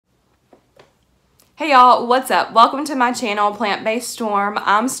Hey y'all, what's up? Welcome to my channel, Plant-Based Storm.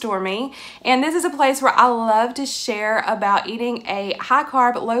 I'm Stormy, and this is a place where I love to share about eating a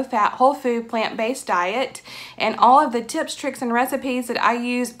high-carb, low-fat, whole-food, plant-based diet and all of the tips, tricks, and recipes that I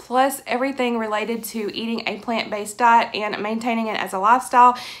use, plus everything related to eating a plant-based diet and maintaining it as a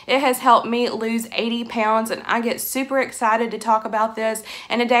lifestyle. It has helped me lose 80 pounds, and I get super excited to talk about this.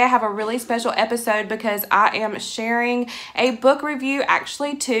 And today I have a really special episode because I am sharing a book review,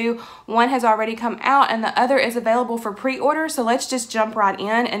 actually two. One has already come out and the other is available for pre-order. So let's just jump right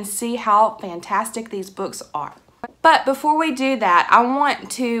in and see how fantastic these books are. But before we do that, I want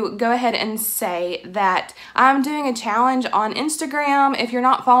to go ahead and say that I'm doing a challenge on Instagram. If you're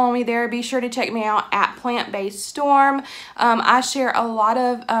not following me there, be sure to check me out at Plant-Based Storm. I share a lot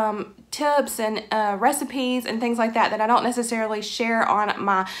of tips and recipes and things like that I don't necessarily share on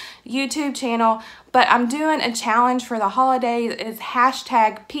my YouTube channel, but I'm doing a challenge for the holidays. It's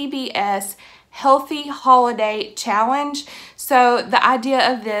hashtag PBS Healthy Holiday Challenge. So the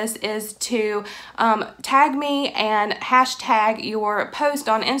idea of this is to tag me and hashtag your post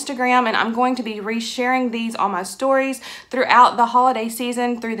on Instagram, and I'm going to be resharing these on my stories throughout the holiday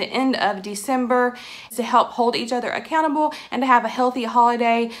season through the end of December to help hold each other accountable and to have a healthy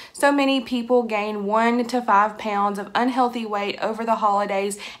holiday. So many people gain 1 to 5 pounds of unhealthy weight over the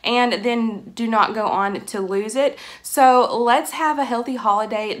holidays and then do not go on to lose it. So let's have a healthy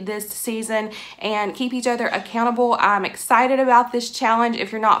holiday this season and keep each other accountable. I'm excited about this challenge.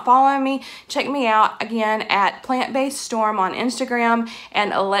 If you're not following me, check me out again at Plant-Based Storm on Instagram,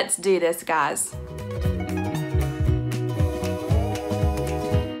 and let's do this, guys.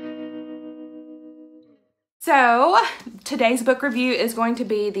 So today's book review is going to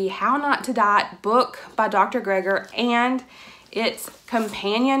be the How Not to Diet book by Dr. Greger and its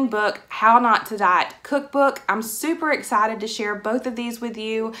companion book, How Not to Diet Cookbook. I'm super excited to share both of these with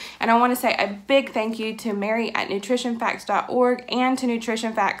you, and I want to say a big thank you to Mary at nutritionfacts.org and to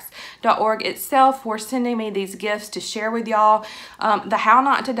nutritionfacts.org itself for sending me these gifts to share with y'all. The How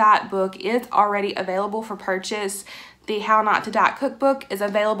Not to Diet book is already available for purchase. The How Not to Diet Cookbook is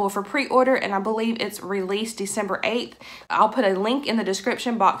available for pre-order, and I believe it's released December 8th. I'll put a link in the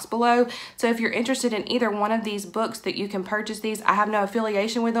description box below. So if you're interested in either one of these books, that you can purchase these. I have no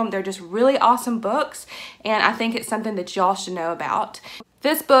affiliation with them. They're just really awesome books, and I think it's something that y'all should know about.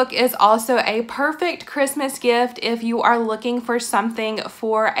 This book is also a perfect Christmas gift if you are looking for something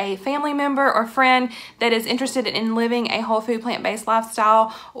for a family member or friend that is interested in living a whole food plant-based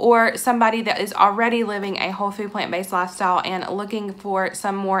lifestyle, or somebody that is already living a whole food plant-based lifestyle and looking for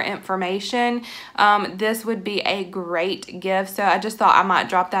some more information. This would be a great gift. So I just thought I might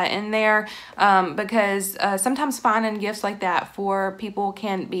drop that in there because sometimes finding gifts like that for people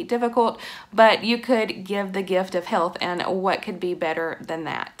can be difficult, but you could give the gift of health, and what could be better than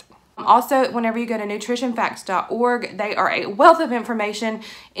that. Also, whenever you go to nutritionfacts.org, they are a wealth of information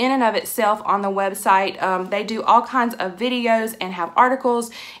in and of itself on the website. They do all kinds of videos and have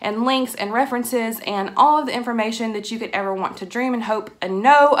articles and links and references and all of the information that you could ever want to dream and hope and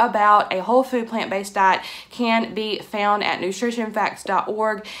know about a whole food plant-based diet can be found at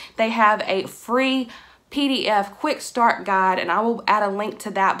nutritionfacts.org. They have a free PDF quick start guide, and I will add a link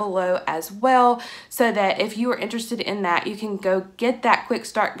to that below as well, so that if you are interested in that, you can go get that quick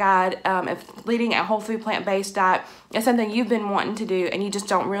start guide. If leading a whole food plant-based diet is something you've been wanting to do and you just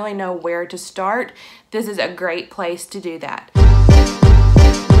don't really know where to start, this is a great place to do that.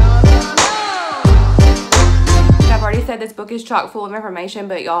 I've already said this book is chock full of information,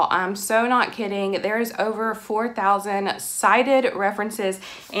 but y'all, I'm so not kidding. There is over 4,000 cited references,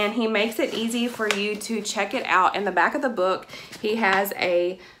 and he makes it easy for you to check it out. In the back of the book, he has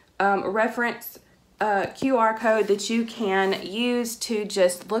a reference QR code that you can use to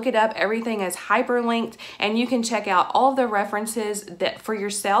just look it up. Everything is hyperlinked, and you can check out all the references that for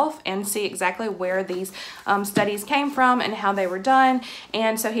yourself and see exactly where these studies came from and how they were done.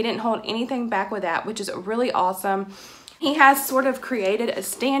 And so he didn't hold anything back with that, which is really awesome. He has sort of created a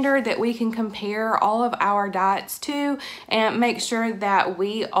standard that we can compare all of our diets to and make sure that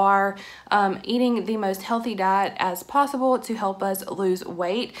we are eating the most healthy diet as possible to help us lose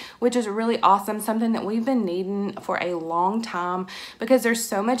weight, which is really awesome, something that we've been needing for a long time because there's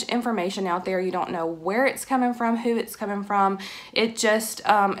so much information out there. You don't know where it's coming from, who it's coming from. It just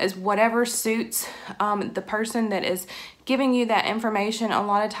is whatever suits the person that is giving you that information. A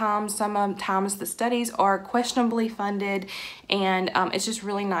lot of times, sometimes the studies are questionably funded, and it's just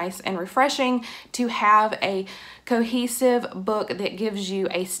really nice and refreshing to have a cohesive book that gives you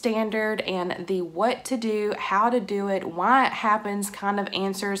a standard and the what to do, how to do it, why it happens kind of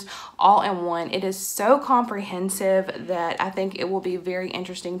answers all in one. It is so comprehensive that I think it will be very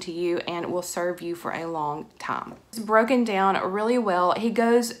interesting to you and will serve you for a long time. It's broken down really well. He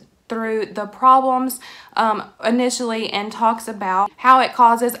goes through the problems initially and talks about how it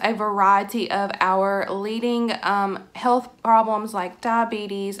causes a variety of our leading health problems like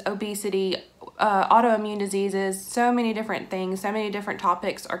diabetes, obesity, autoimmune diseases. So many different things, so many different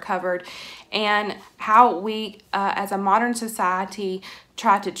topics are covered, and how we as a modern society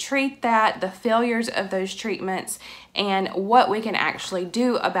try to treat that, the failures of those treatments, and what we can actually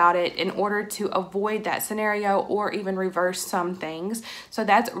do about it in order to avoid that scenario or even reverse some things. So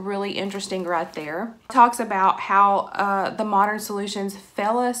that's really interesting right there. It talks about how the modern solutions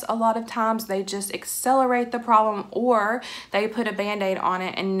fail us a lot of times. They just accelerate the problem, or they put a band-aid on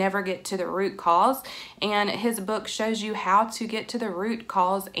it and never get to the root cause. And his book shows you how to get to the root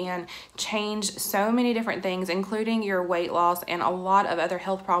cause and change so many different things, including your weight loss, and a lot of other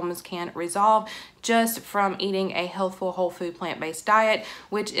health problems can resolve just from eating a healthful, whole food, plant-based diet,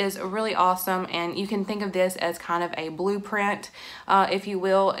 which is really awesome. And you can think of this as kind of a blueprint, if you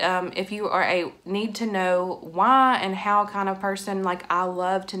will. If you are a need to know why and how kind of person, like I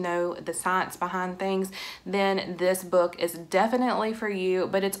love to know the science behind things, then this book is definitely for you.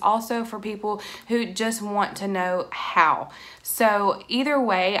 But it's also for people who just want to know how. So either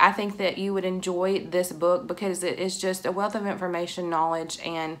way, I think that you would enjoy this book because it is just a wealth of information, knowledge,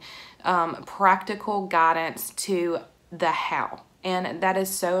 and practical guidance to the how. And that is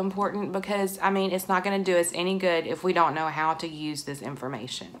so important because, I mean, it's not going to do us any good if we don't know how to use this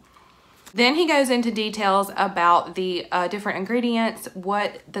information. Then he goes into details about the different ingredients,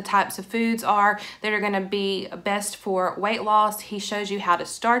 what the types of foods are that are going to be best for weight loss. He shows you how to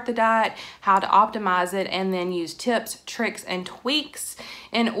start the diet, how to optimize it, and then use tips, tricks, and tweaks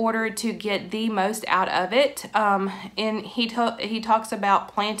in order to get the most out of it. And he talks about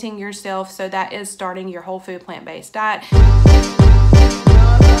planting yourself, so that is starting your whole food plant-based diet.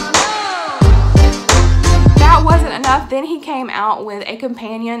 That wasn't enough. Then he came out with a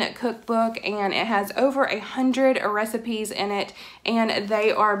companion cookbook, and it has over 100 recipes in it, and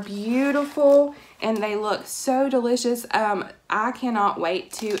they are beautiful and they look so delicious. I cannot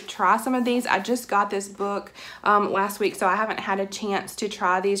wait to try some of these. I just got this book last week, so I haven't had a chance to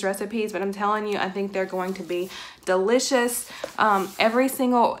try these recipes, but I'm telling you, I think they're going to be delicious. Every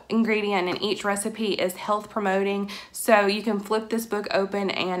single ingredient in each recipe is health promoting, so you can flip this book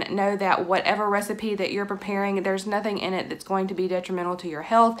open and know that whatever recipe that you're preparing, there's nothing in it that's going to be detrimental to your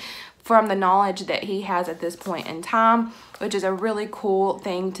health, from the knowledge that he has at this point in time, which is a really cool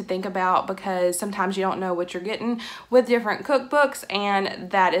thing to think about, because sometimes you don't know what you're getting with different cookbooks, and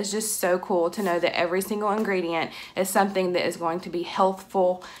that is just so cool to know that every single ingredient is something that is going to be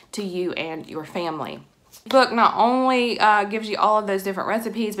healthful to you and your family. The book not only gives you all of those different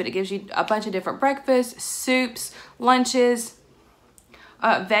recipes, but it gives you a bunch of different breakfasts, soups, lunches,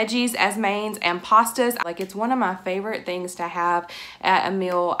 veggies as mains, and pastas. Like, it's one of my favorite things to have at a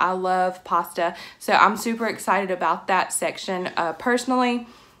meal. I love pasta, so I'm super excited about that section personally.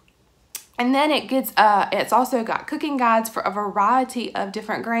 And then it gets, it's also got cooking guides for a variety of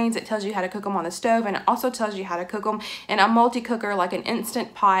different grains. It tells you how to cook them on the stove, and it also tells you how to cook them in a multi-cooker, like an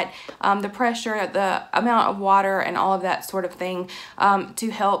instant pot, the pressure, the amount of water, and all of that sort of thing,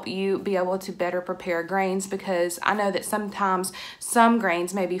 to help you be able to better prepare grains, because I know that sometimes some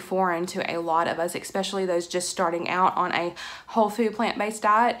grains may be foreign to a lot of us, especially those just starting out on a whole food plant-based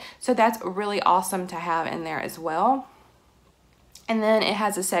diet. So that's really awesome to have in there as well. And then it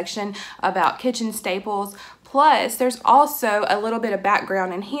has a section about kitchen staples. Plus, there's also a little bit of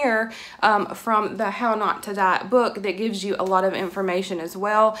background in here from the How Not to Diet book that gives you a lot of information as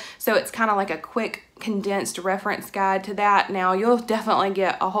well. So it's kind of like a quick condensed reference guide to that. Now, you'll definitely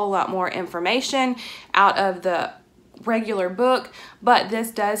get a whole lot more information out of the regular book, but this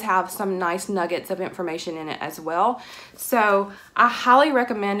does have some nice nuggets of information in it as well. So I highly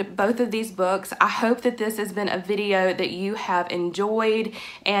recommend both of these books. I hope that this has been a video that you have enjoyed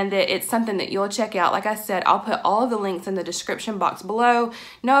and that it's something that you'll check out. Like I said, I'll put all of the links in the description box below.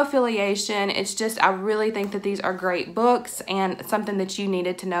 No affiliation. It's just, I really think that these are great books and something that you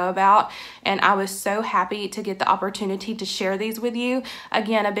needed to know about. And I was so happy to get the opportunity to share these with you.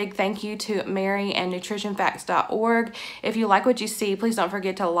 Again, a big thank you to Mary and nutritionfacts.org. If you like what you see, please don't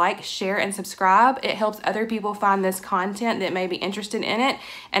forget to like, share, and subscribe. It helps other people find this content that may be interested in it.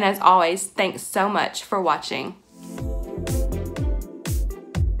 And as always, thanks so much for watching.